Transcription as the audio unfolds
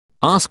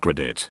Ask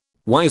Reddit.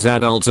 Wise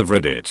adults of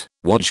Reddit.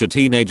 What should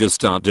teenagers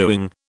start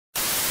doing?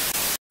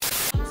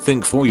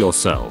 Think for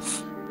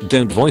yourself.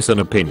 Don't voice an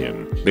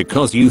opinion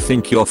because you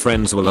think your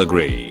friends will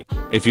agree.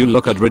 If you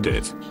look at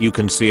Reddit, you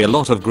can see a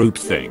lot of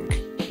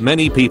groupthink.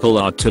 Many people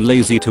are too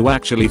lazy to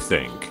actually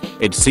think.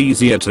 It's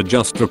easier to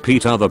just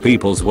repeat other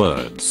people's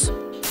words.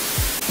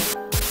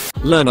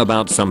 Learn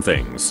about some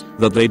things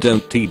that they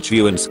don't teach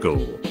you in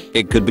school.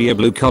 It could be a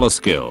blue-collar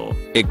skill.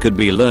 It could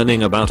be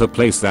learning about a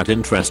place that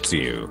interests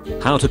you.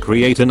 How to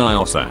create an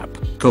iOS app.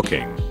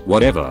 Cooking.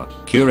 Whatever.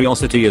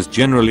 Curiosity is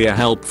generally a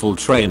helpful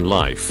trait in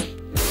life.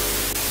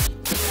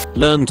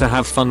 Learn to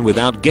have fun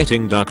without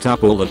getting ducked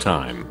up all the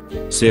time.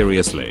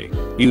 Seriously.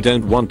 You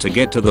don't want to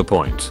get to the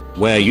point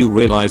where you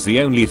realize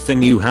the only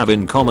thing you have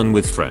in common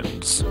with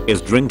friends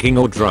is drinking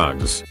or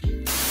drugs.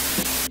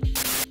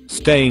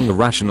 Staying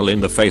rational in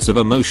the face of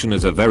emotion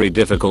is a very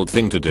difficult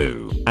thing to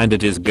do, and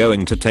it is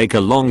going to take a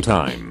long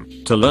time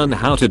to learn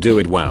how to do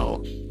it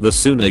well. The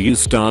sooner you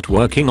start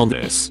working on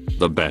this,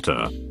 the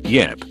better.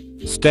 Yep.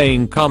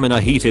 Staying calm in a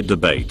heated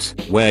debate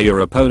where your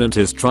opponent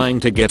is trying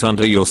to get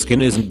under your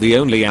skin isn't the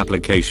only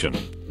application.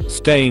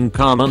 Staying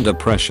calm under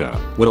pressure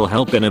will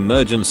help in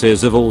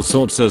emergencies of all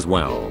sorts as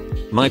well.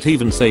 Might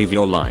even save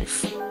your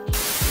life.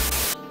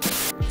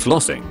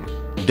 Flossing.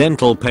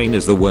 Dental pain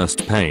is the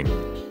worst pain.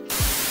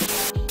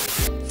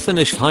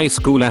 Finish high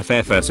school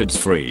FFS, it's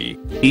free.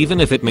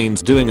 Even if it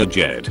means doing a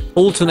JED,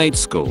 alternate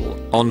school,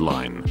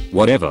 online,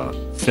 whatever,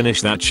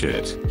 finish that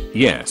shit.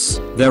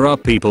 Yes, there are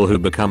people who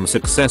become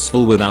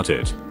successful without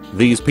it.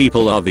 These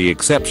people are the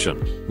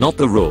exception, not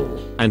the rule,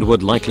 and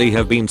would likely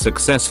have been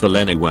successful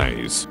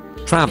anyways.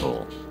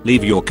 Travel.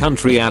 Leave your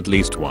country at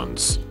least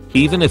once.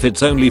 Even if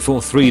it's only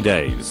for 3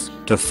 days,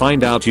 to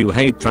find out you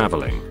hate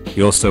traveling.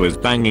 Your so is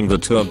banging the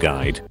tour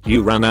guide,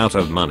 you ran out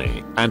of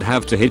money, and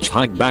have to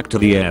hitchhike back to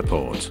the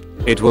airport.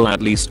 It will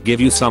at least give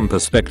you some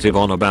perspective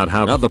on about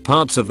how other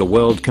parts of the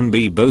world can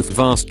be both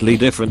vastly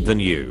different than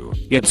you,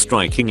 yet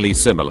strikingly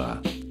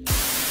similar.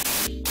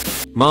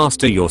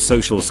 Master your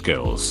social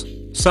skills.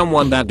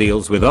 Someone that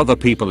deals with other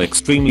people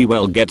extremely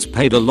well gets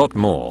paid a lot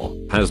more,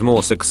 has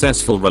more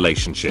successful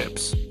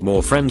relationships,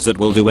 more friends that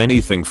will do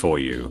anything for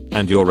you,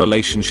 and your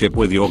relationship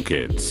with your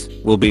kids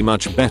will be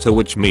much better,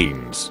 which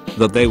means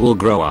that they will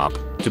grow up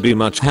to be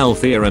much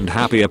healthier and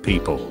happier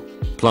people.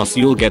 Plus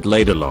you'll get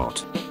laid a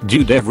lot.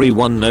 Dude,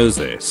 everyone knows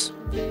this.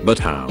 But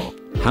how?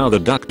 How the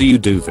duck do you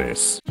do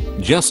this?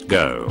 Just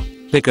go.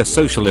 Pick a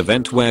social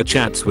event where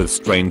chats with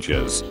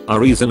strangers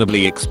are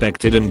reasonably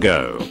expected and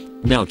go.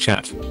 Now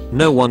chat.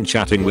 No one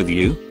chatting with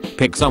you?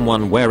 Pick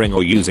someone wearing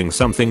or using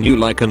something you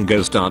like and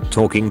go start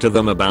talking to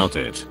them about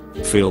it.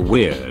 Feel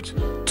weird?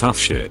 Tough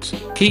shit.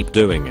 Keep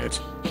doing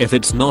it. If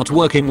it's not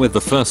working with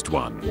the first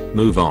one,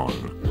 move on.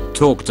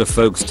 Talk to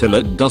folks till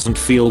it doesn't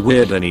feel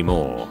weird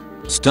anymore.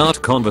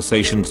 Start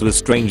conversations with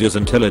strangers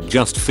until it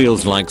just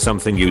feels like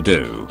something you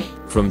do.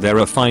 From there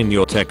refine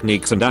your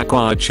techniques and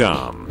acquire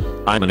charm.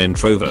 I'm an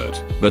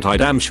introvert, but I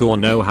damn sure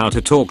know how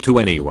to talk to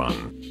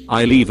anyone.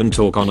 I'll even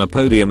talk on a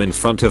podium in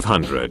front of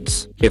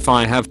hundreds, if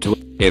I have to.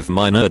 If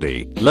my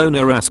nerdy,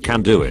 loner ass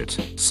can do it,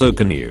 so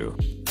can you.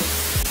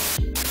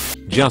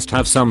 Just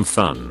have some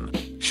fun.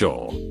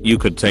 Sure, you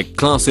could take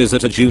classes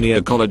at a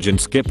junior college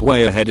and skip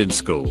way ahead in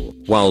school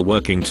while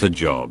working 2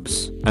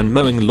 jobs and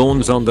mowing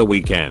lawns on the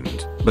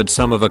weekend, but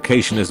summer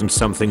vacation isn't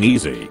something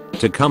easy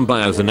to come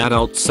by as an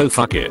adult, so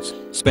fuck it.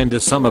 Spend a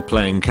summer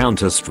playing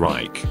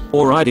Counter-Strike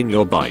or riding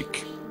your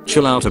bike.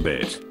 Chill out a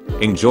bit.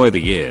 Enjoy the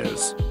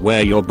years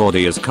where your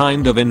body is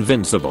kind of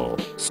invincible,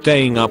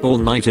 staying up all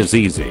night is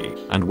easy,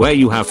 and where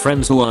you have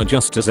friends who are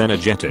just as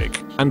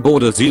energetic and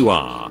bored as you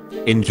are.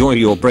 Enjoy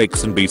your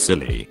breaks and be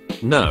silly.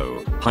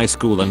 No, high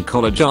school and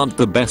college aren't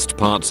the best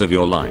parts of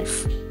your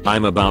life.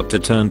 I'm about to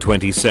turn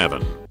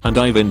 27, and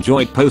I've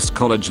enjoyed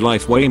post-college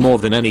life way more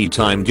than any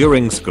time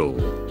during school.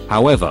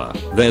 However,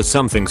 there's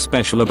something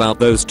special about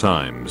those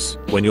times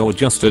when you're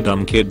just a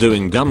dumb kid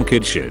doing dumb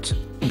kid shit.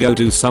 Go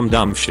do some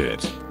dumb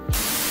shit.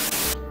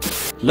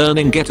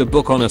 Learning. Get a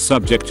book on a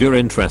subject you're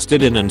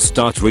interested in and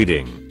start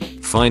reading.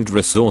 Find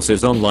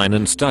resources online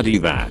and study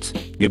that.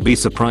 You'd be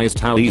surprised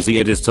how easy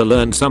it is to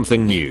learn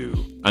something new,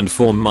 and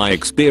from my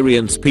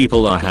experience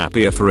people are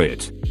happier for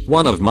it.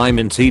 One of my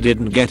mentees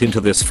didn't get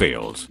into this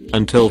field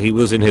until he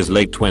was in his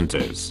late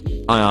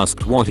 20s. I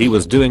asked what he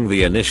was doing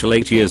the initial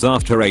 8 years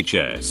after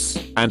HS,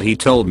 and he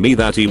told me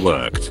that he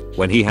worked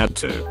when he had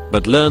to,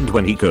 but learned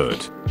when he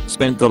could.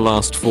 Spent the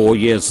last 4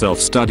 years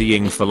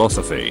self-studying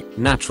philosophy,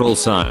 natural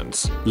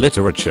science,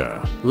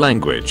 literature,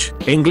 language,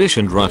 English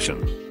and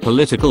Russian,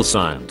 political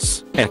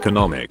science,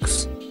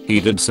 economics. He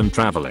did some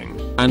traveling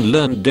and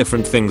learned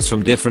different things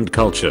from different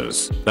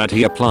cultures that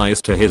he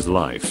applies to his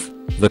life.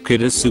 The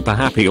kid is super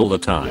happy all the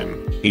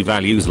time. He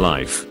values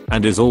life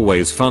and is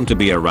always fun to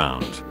be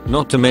around.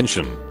 Not to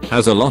mention,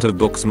 has a lot of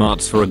book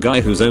smarts for a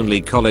guy whose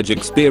only college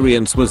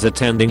experience was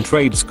attending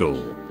trade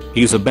school.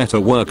 He's a better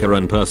worker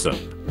in person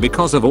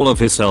because of all of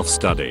his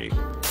self-study.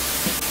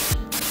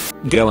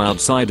 Go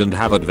outside and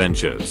have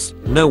adventures.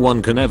 No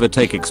one can ever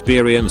take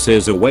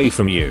experiences away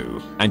from you,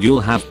 and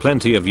you'll have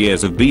plenty of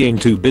years of being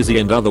too busy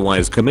and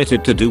otherwise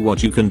committed to do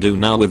what you can do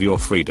now with your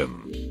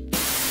freedom.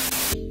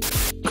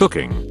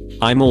 Cooking.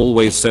 I'm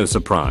always so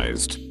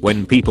surprised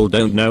when people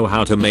don't know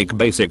how to make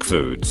basic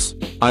foods.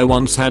 I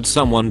once had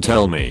someone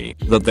tell me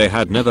that they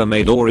had never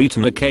made or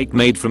eaten a cake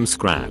made from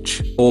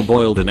scratch, or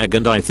boiled an egg,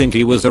 and I think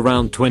he was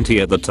around 20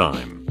 at the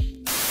time.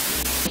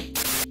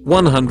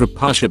 100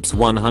 push-ups,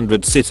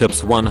 100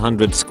 sit-ups,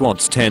 100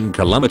 squats, 10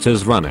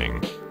 kilometers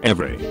running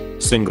every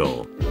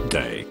single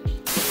day.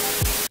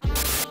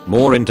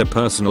 More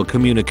interpersonal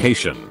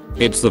communication.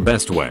 It's the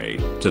best way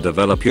to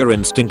develop your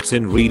instincts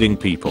in reading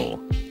people.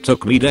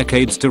 Took me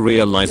decades to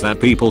realize that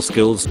people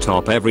skills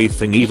top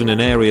everything, even in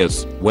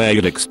areas where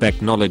you'd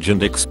expect knowledge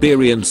and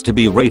experience to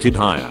be rated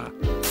higher.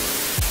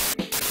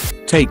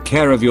 Take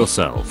care of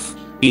yourself.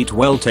 Eat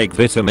well, take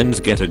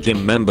vitamins, get a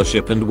gym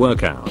membership and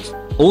work out.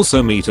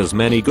 Also meet as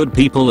many good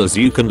people as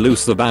you can,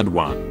 lose the bad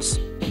ones.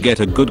 Get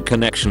a good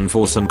connection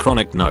for some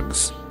chronic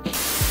nugs.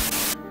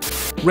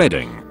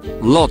 Reading.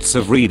 Lots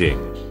of reading.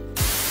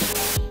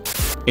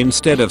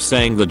 Instead of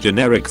saying the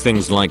generic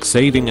things like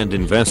saving and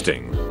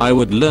investing, I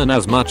would learn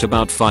as much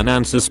about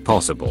finance as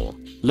possible.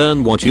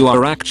 Learn what you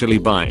are actually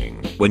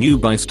buying when you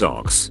buy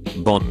stocks,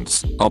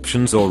 bonds,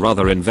 options or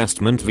other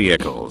investment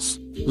vehicles.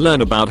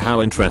 Learn about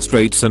how interest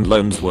rates and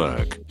loans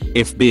work.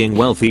 If being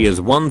wealthy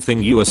is one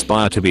thing you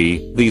aspire to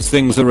be, these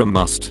things are a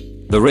must.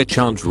 The rich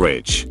aren't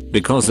rich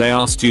because they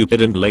are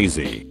stupid and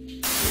lazy.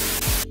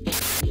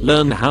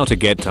 Learn how to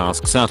get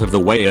tasks out of the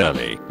way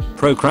early.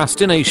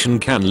 Procrastination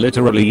can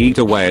literally eat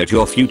away at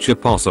your future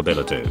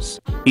possibilities.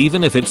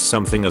 Even if it's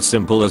something as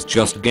simple as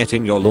just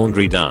getting your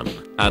laundry done,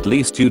 at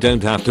least you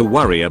don't have to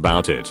worry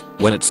about it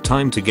when it's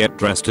time to get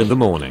dressed in the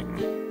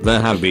morning. There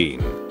have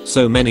been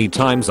so many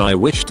times I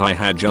wished I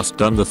had just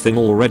done the thing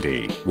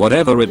already,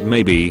 whatever it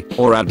may be,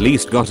 or at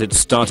least got it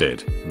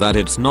started, that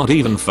it's not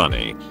even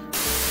funny.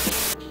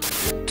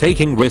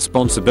 Taking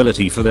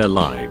responsibility for their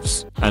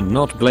lives and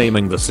not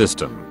blaming the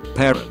system,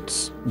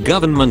 parents,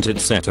 government,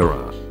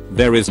 etc.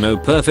 There is no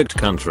perfect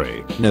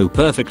country, no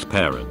perfect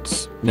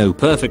parents, no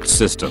perfect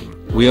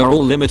system. We are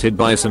all limited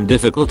by some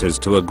difficulties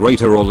to a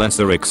greater or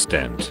lesser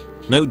extent.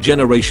 No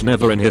generation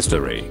ever in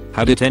history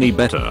had it any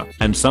better,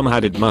 and some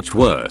had it much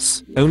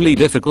worse, only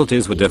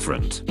difficulties were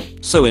different.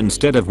 So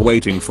instead of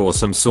waiting for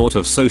some sort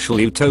of social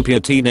utopia,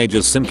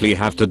 teenagers simply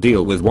have to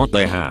deal with what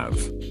they have.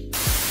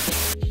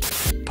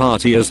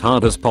 Party as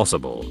hard as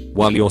possible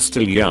while you're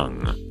still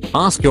young.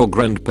 Ask your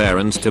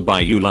grandparents to buy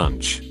you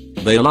lunch.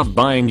 They love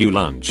buying you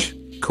lunch.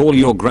 Call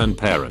your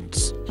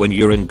grandparents when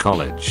you're in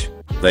college.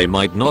 They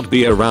might not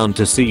be around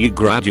to see you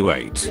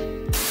graduate.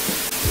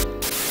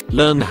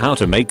 Learn how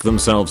to make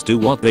themselves do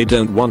what they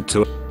don't want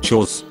to.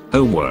 Chores,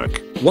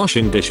 homework,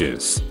 washing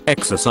dishes,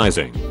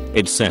 exercising,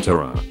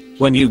 etc.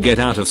 When you get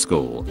out of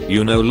school,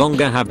 you no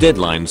longer have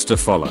deadlines to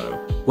follow.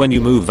 When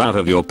you move out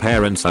of your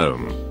parents'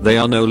 home, they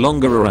are no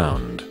longer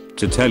around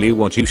to tell you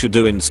what you should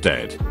do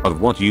instead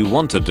of what you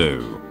want to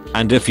do.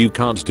 And if you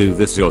can't do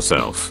this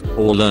yourself,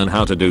 or learn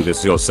how to do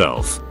this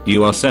yourself,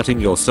 you are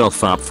setting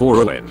yourself up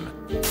for a win.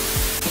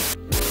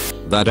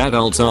 That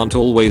adults aren't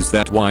always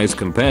that wise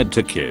compared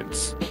to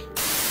kids.